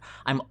concert,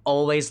 I'm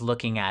always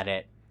looking at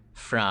it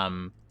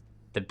from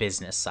the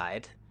business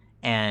side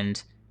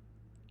and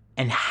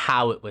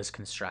how it was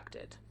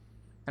constructed.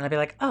 And I'd be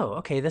like, oh,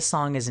 okay, this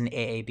song is in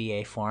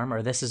AABA form,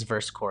 or this is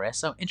verse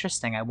chorus. Oh,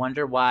 interesting. I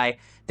wonder why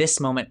this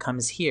moment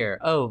comes here.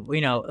 Oh,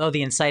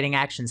 the inciting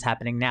action's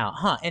happening now.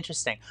 Huh,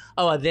 interesting.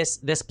 Oh, this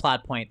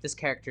plot point, this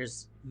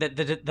character's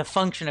the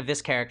function of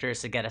this character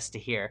is to get us to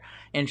here.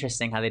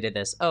 Interesting how they did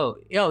this. Oh,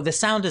 the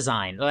sound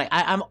design. Like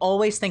I'm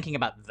always thinking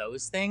about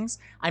those things.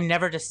 I'm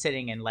never just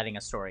sitting and letting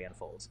a story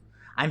unfold.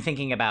 I'm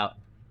thinking about,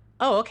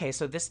 oh, okay,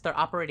 so their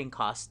operating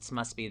costs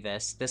must be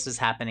this. This is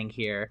happening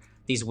here.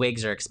 These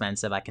wigs are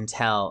expensive. I can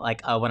tell.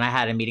 Like when I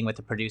had a meeting with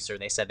the producer,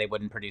 they said they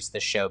wouldn't produce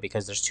this show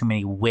because there's too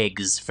many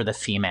wigs for the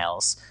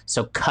females.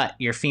 So cut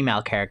your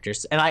female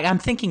characters. And I'm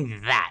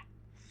thinking that.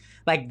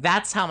 Like,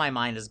 that's how my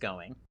mind is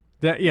going.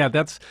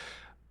 That's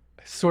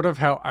sort of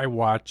how I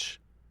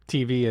watch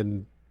TV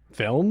and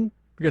film,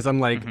 because I'm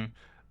like,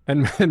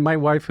 and my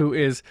wife, who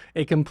is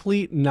a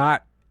complete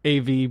not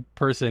AV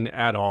person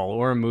at all,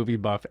 or a movie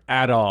buff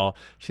at all,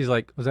 she's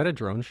like, was that a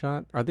drone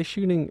shot? Are they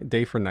shooting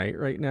day for night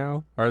right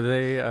now? Are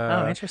they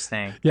oh,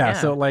 interesting. Yeah,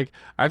 so like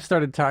I've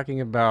started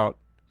talking about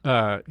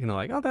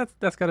like, oh,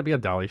 that's got to be a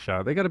dolly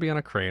shot, they got to be on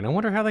a crane, I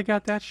wonder how they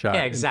got that shot.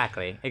 Yeah,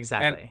 exactly.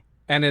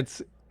 And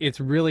it's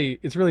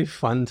really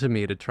fun to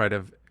me to try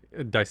to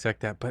dissect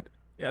that, but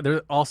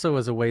there also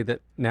is a way that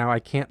now I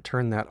can't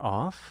turn that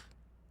off.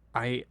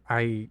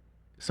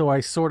 So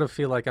I sort of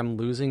feel like I'm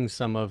losing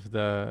some of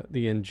the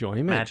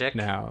enjoyment magic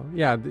now.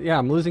 Yeah,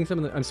 I'm losing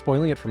some of I'm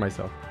spoiling it for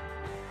myself.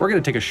 We're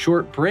going to take a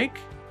short break.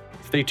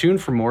 Stay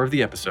tuned for more of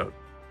the episode.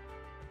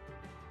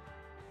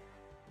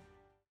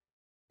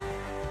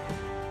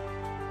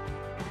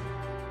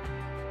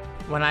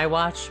 When I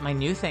watch, my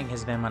new thing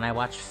has been when I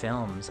watch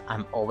films,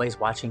 I'm always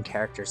watching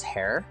characters'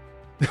 hair.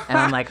 And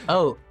I'm like,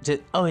 I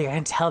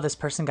can tell this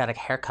person got a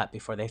haircut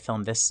before they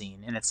filmed this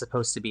scene, and it's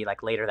supposed to be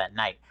like later that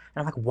night.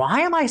 And I'm like, why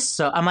am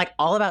I'm like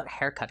all about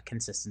haircut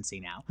consistency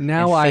now.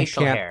 Now I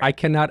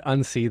cannot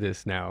unsee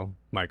this now,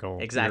 Michael.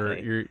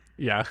 Exactly.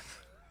 Yeah.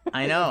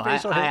 I know.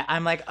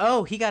 I'm like,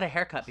 oh, he got a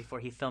haircut before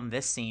he filmed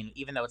this scene,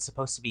 even though it's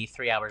supposed to be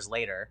 3 hours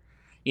later.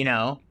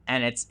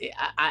 and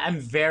I'm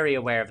very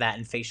aware of that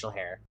in facial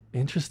hair.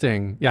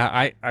 Interesting.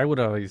 Yeah, I would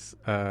always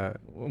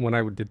when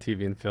I did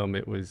TV and film,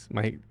 it was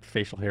my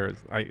facial hair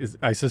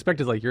I suspect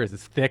is like yours.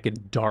 It's thick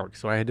and dark,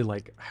 so I had to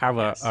like have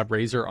a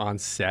razor on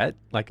set,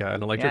 like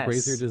an electric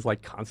razor, just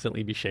like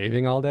constantly be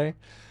shaving all day.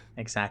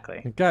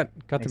 Exactly. It got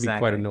to be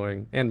quite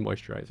annoying, and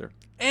moisturizer.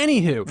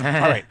 Anywho,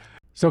 all right.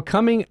 So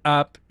coming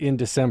up in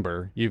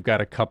December, you've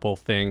got a couple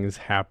things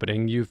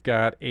happening. You've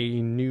got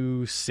a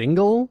new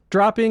single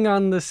dropping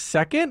on the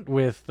 2nd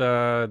with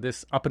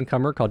this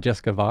up-and-comer called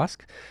Jessica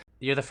Vosk.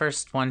 You're the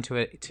first one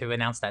to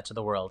announce that to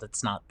the world.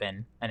 It's not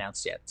been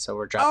announced yet, so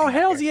we're dropping. Oh,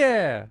 hells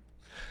yeah!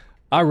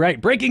 All right,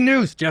 breaking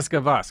news,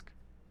 Jessica Vosk.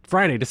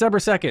 Friday, December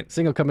 2nd,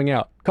 single coming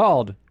out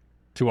called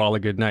To All a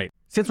Good Night.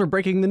 Since we're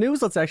breaking the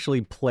news, let's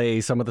actually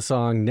play some of the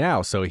song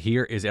now. So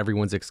here is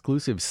everyone's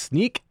exclusive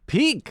sneak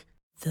peek.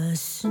 The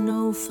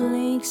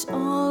snowflakes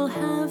all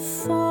have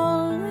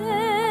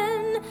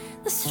fallen.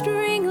 The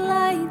string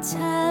lights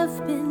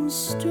have been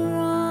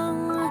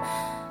strung.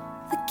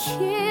 The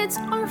kids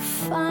are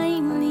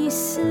finally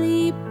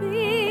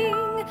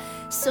sleeping.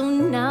 So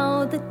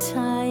now the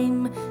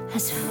time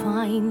has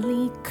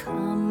finally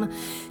come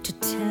to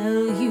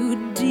tell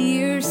you,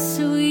 dear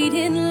sweet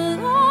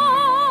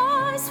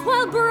in-laws,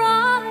 while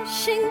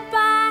brushing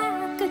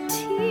back a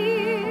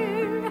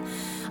tear,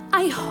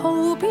 I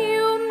hope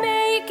you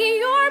make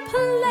your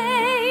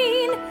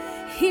plane.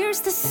 Here's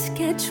the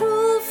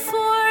schedule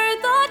for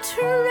the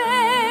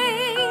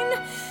train,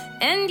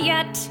 and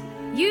yet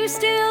you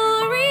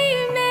still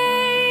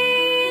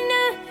remain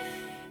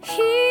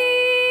here.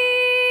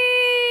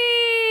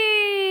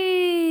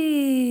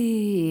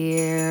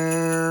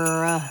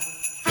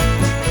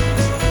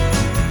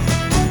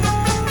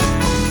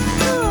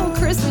 Oh,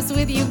 Christmas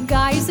with you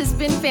guys has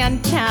been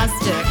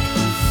fantastic.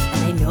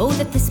 And I know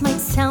that this might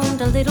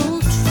sound a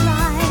little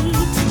trite,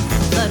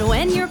 but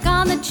when you're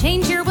gone, the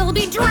change here will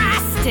be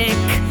drastic.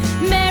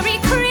 Merry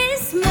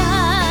Christmas,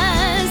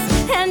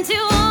 and to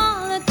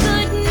all a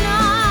good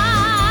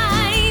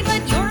night.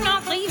 But you're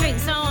not leaving,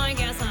 so I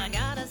guess I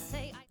gotta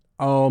say...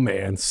 Oh,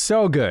 man,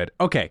 so good.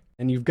 Okay,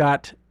 and you've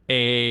got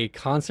a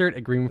concert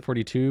at Green Room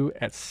 42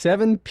 at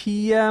 7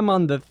 p.m.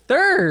 on the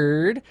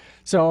 3rd.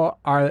 So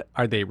are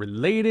they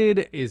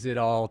related? Is it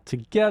all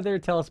together?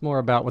 Tell us more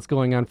about what's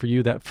going on for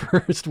you that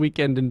first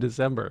weekend in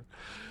December.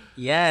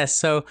 Yeah,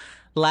 so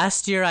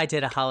last year I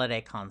did a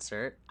holiday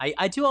concert.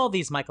 I do all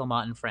these Michael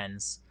Mott and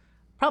Friends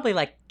probably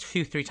like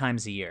 2-3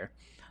 times a year.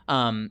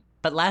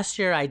 But last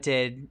year I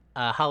did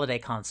a holiday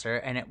concert,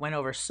 and it went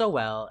over so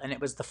well, and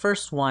it was the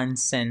first one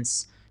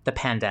since the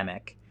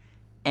pandemic.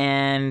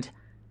 And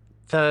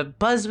the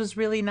buzz was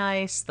really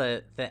nice,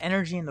 the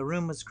energy in the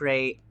room was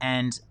great,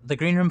 and the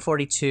Green Room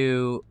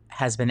 42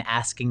 has been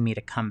asking me to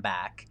come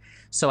back.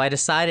 So I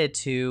decided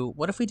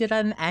what if we did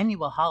an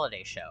annual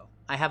holiday show?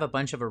 I have a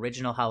bunch of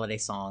original holiday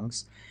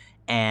songs,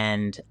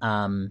 and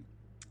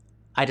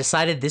I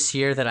decided this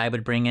year that I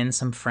would bring in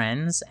some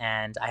friends,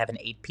 and I have an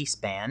 8-piece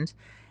band,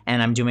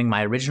 and I'm doing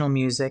my original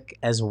music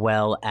as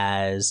well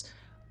as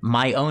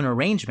my own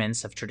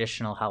arrangements of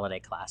traditional holiday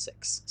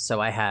classics. So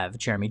I have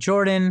Jeremy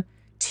Jordan,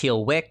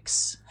 Teal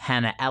Wicks,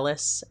 Hannah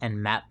Ellis,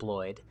 and Matt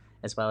Bloyd,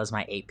 as well as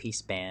my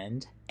 8-piece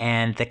band.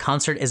 And the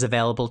concert is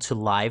available to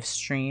live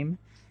stream.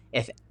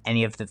 If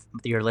any of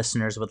your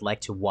listeners would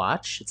like to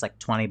watch, it's like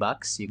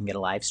 $20. You can get a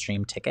live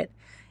stream ticket.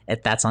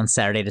 That's on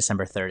Saturday,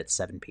 December 3rd at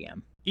 7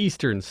 p.m.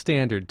 Eastern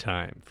Standard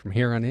Time. From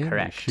here on in,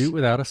 Correct. We shoot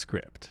without a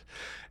script.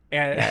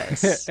 And,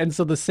 yes. And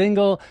so the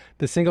single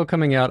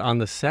coming out on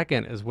the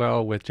 2nd as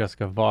well with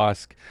Jessica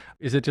Vosk.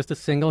 Is it just a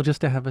single just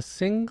to have a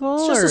single?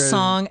 It's just a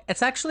song.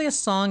 It's actually a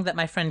song that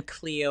my friend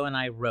Cleo and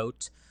I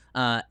wrote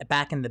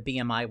back in the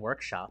BMI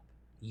workshop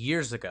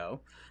years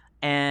ago.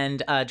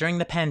 And during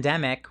the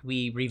pandemic,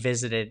 we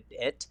revisited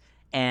it,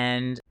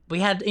 and we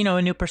had,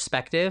 a new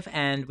perspective,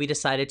 and we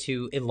decided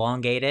to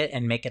elongate it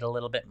and make it a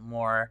little bit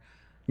more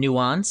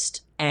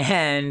nuanced.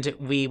 And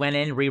we went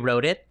in,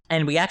 rewrote it,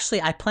 and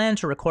I planned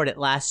to record it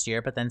last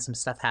year, but then some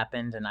stuff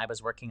happened, and I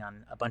was working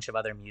on a bunch of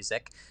other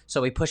music,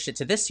 so we pushed it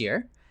to this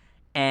year.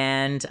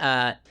 And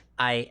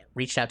I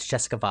reached out to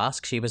Jessica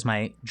Vosk. She was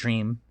my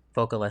dream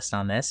vocalist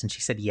on this, and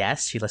she said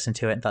yes. She listened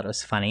to it and thought it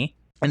was funny.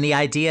 And the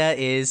idea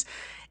is,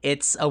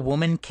 it's a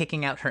woman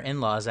kicking out her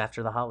in-laws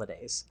after the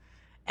holidays,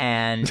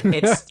 and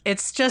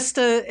it's just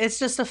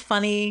a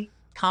funny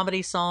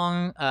comedy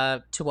song.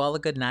 To All a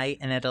Good Night,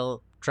 and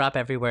it'll drop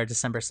everywhere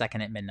December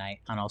 2nd at midnight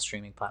on all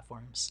streaming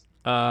platforms.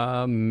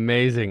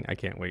 Amazing! I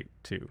can't wait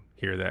to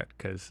hear that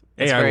because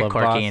it's very I love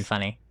quirky Vosk. and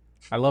funny.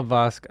 I love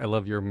Vosk. I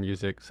love your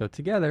music. So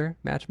together,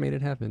 match made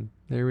it happen.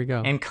 There we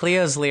go. And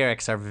Cleo's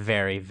lyrics are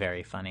very,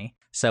 very funny.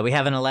 So we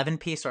have an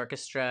 11-piece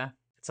orchestra.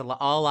 It's an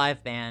all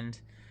live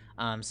band.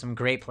 Some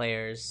great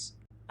players.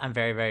 I'm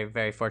very, very,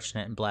 very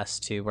fortunate and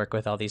blessed to work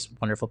with all these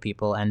wonderful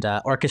people, and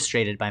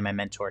orchestrated by my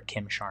mentor,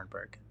 Kim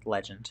Scharnberg,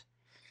 legend.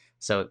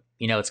 So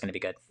it's going to be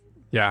good.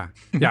 Yeah.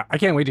 I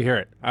can't wait to hear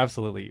it.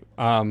 Absolutely.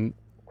 I'll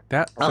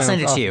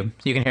send it to you.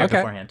 You can hear it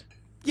beforehand.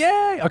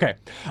 Yay! Okay.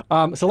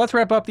 So let's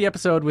wrap up the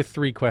episode with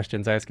 3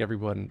 questions. I ask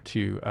everyone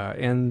to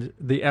end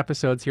the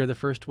episodes here. The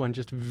first one,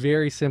 just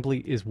very simply,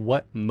 is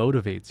what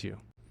motivates you?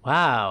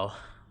 Wow.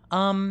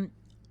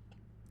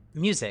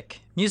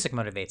 Music. Music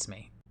motivates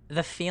me.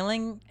 The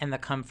feeling and the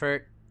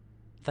comfort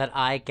that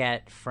I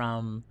get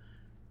from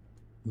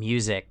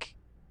music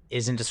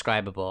is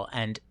indescribable.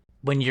 And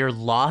when you're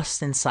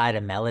lost inside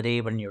a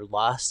melody, when you're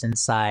lost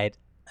inside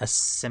a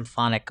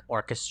symphonic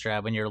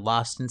orchestra, when you're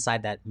lost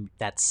inside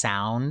that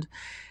sound,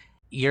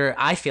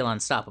 I feel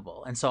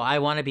unstoppable. And so I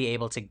want to be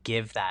able to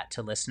give that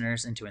to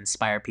listeners and to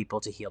inspire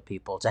people, to heal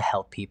people, to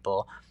help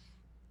people.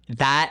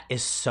 That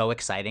is so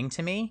exciting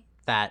to me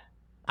that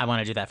I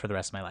want to do that for the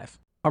rest of my life.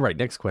 All right,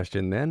 next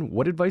question then.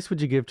 What advice would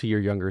you give to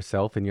your younger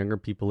self and younger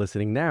people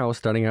listening now,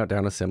 starting out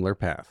down a similar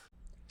path?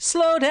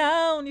 Slow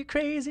down, you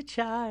crazy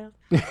child.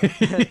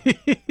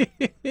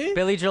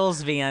 Billy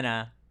Joel's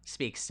Vienna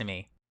speaks to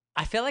me.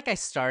 I feel like I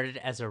started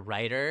as a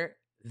writer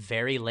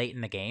very late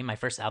in the game. My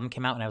first album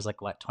came out when I was like,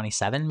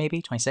 27,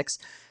 maybe 26,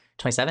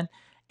 27.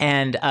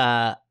 And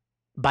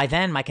by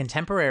then, my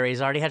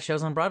contemporaries already had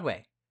shows on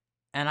Broadway.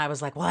 And I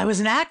was like, well, I was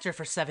an actor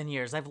for 7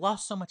 years. I've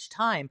lost so much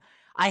time.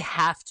 I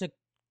have to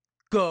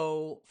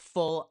go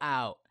full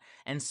out.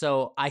 And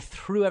so I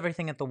threw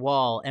everything at the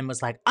wall and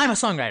was like, I'm a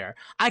songwriter.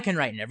 I can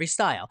write in every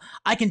style.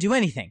 I can do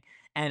anything.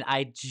 And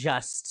I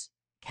just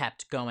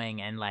kept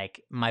going. And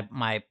like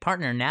my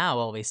partner now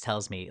always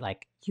tells me,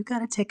 like, you got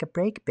to take a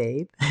break,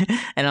 babe.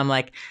 And I'm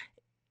like,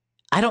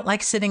 I don't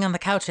like sitting on the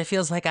couch. It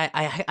feels like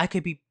I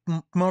could be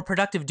more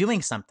productive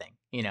doing something,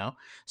 you know?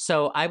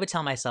 So I would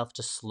tell myself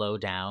to slow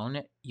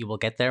down. You will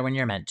get there when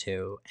you're meant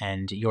to.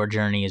 And your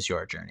journey is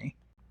your journey.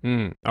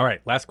 All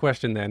right, last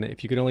question then.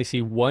 If you could only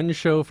see one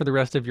show for the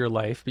rest of your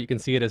life, but you can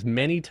see it as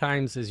many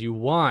times as you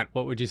want,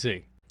 what would you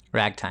see?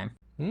 Ragtime.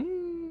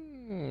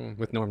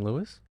 With Norm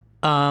Lewis?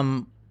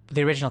 The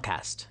original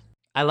cast.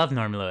 I love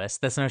Norm Lewis.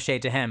 There's no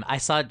shade to him. I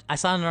saw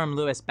Norm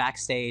Lewis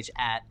backstage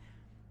at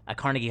a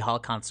Carnegie Hall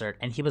concert,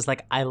 and he was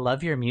like, I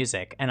love your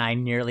music, and I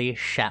nearly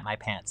shat my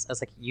pants. I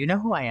was like, you know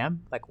who I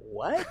am? Like,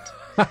 what?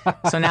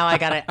 So now I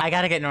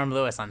gotta get Norm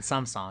Lewis on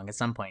some song at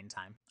some point in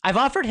time. I've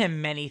offered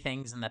him many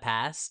things in the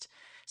past.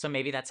 So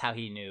maybe that's how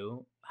he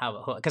knew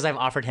because I've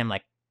offered him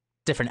like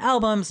different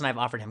albums and I've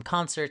offered him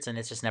concerts and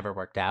it's just never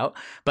worked out.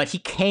 But he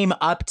came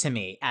up to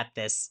me at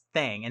this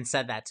thing and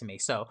said that to me.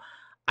 So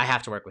I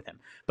have to work with him.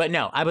 But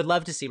no, I would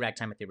love to see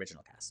Ragtime with the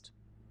original cast.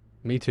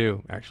 Me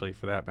too, actually,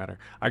 for that matter.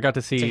 I got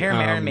to see... To hear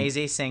Maren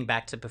Maisie sing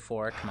Back to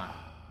Before, come on.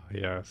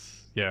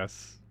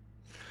 Yes.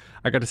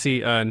 I got to see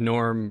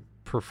Norm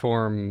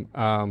perform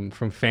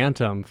from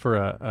Phantom for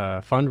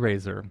a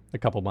fundraiser a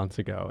couple months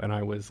ago. And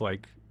I was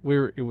like...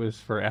 It was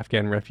for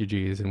Afghan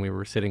refugees, and we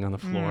were sitting on the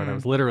floor, and I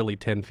was literally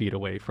 10 feet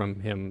away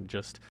from him.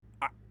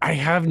 I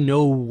have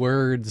no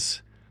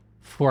words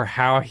for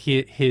how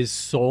his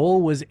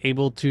soul was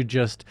able to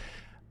just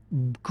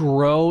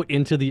grow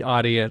into the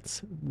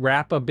audience,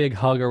 wrap a big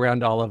hug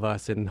around all of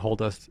us, and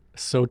hold us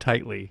so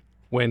tightly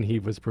when he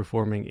was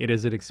performing. It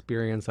is an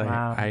experience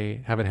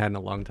I haven't had in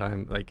a long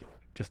time. Like,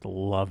 just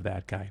love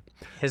that guy.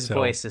 His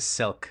voice is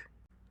silk.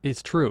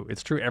 It's true.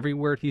 Every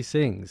word he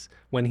sings,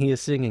 when he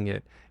is singing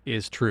it,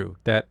 is true.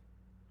 That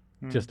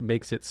just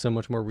makes it so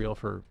much more real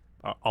for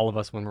all of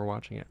us when we're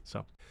watching it.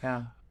 So,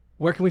 yeah.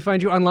 Where can we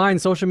find you online?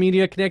 Social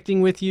media,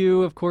 connecting with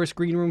you. Of course,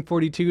 Green Room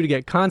 42 to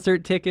get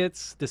concert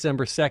tickets.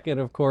 December 2nd,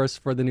 of course,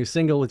 for the new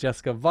single with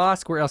Jessica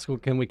Vosk. Where else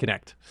can we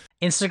connect?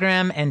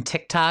 Instagram and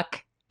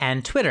TikTok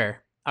and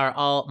Twitter are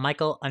all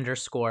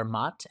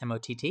Michael_Mott,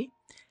 M-O-T-T.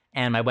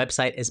 And my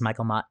website is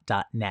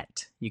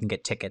michaelmott.net. You can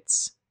get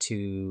tickets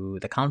to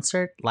the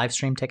concert, live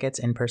stream tickets,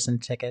 in-person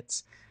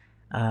tickets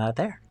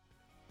there.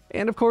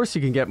 And of course,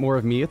 you can get more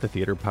of me at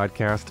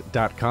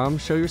thetheaterpodcast.com.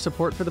 Show your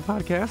support for the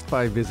podcast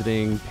by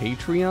visiting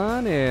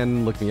Patreon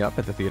and look me up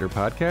at The Theater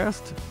Podcast.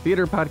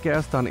 Theater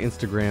Podcast on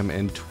Instagram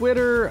and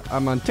Twitter.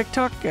 I'm on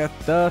TikTok at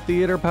The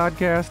Theater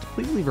Podcast.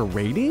 Please leave a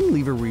rating,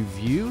 leave a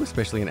review,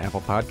 especially in Apple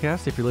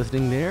Podcasts if you're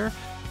listening there.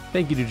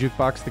 Thank you to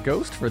Jukebox the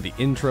Ghost for the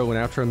intro and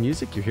outro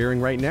music you're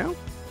hearing right now.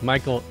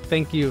 Michael,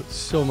 thank you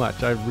so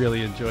much. I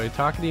really enjoyed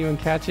talking to you and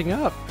catching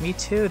up. Me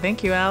too.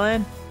 Thank you,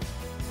 Alan.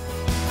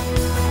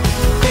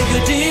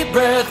 Take a deep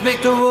breath,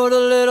 make the world a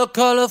little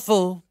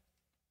colorful.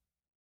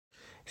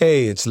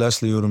 Hey, it's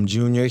Leslie Odom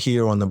Jr.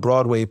 here on the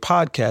Broadway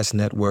Podcast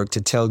Network to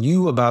tell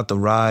you about the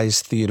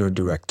Rise Theater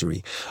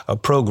Directory, a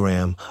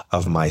program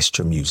of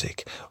Maestro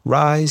Music.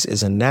 Rise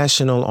is a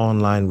national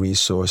online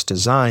resource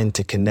designed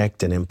to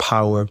connect and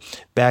empower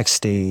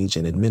backstage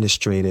and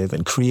administrative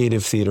and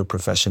creative theater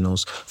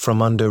professionals from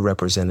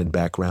underrepresented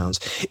backgrounds.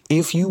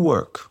 If you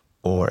work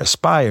or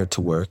aspire to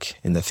work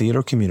in the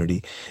theater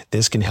community,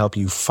 this can help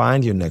you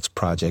find your next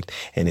project.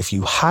 And if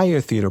you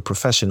hire theater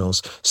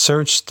professionals,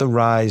 search the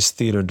Rise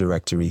Theater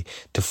Directory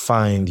to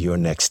find your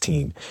next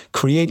team.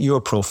 Create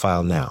your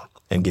profile now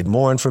and get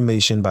more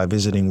information by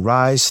visiting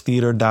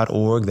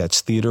risetheater.org. That's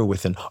theater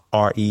with an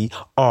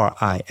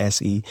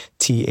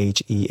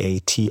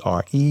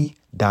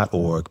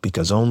RERISETHEATRE.org,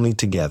 because only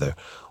together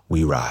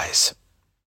we rise.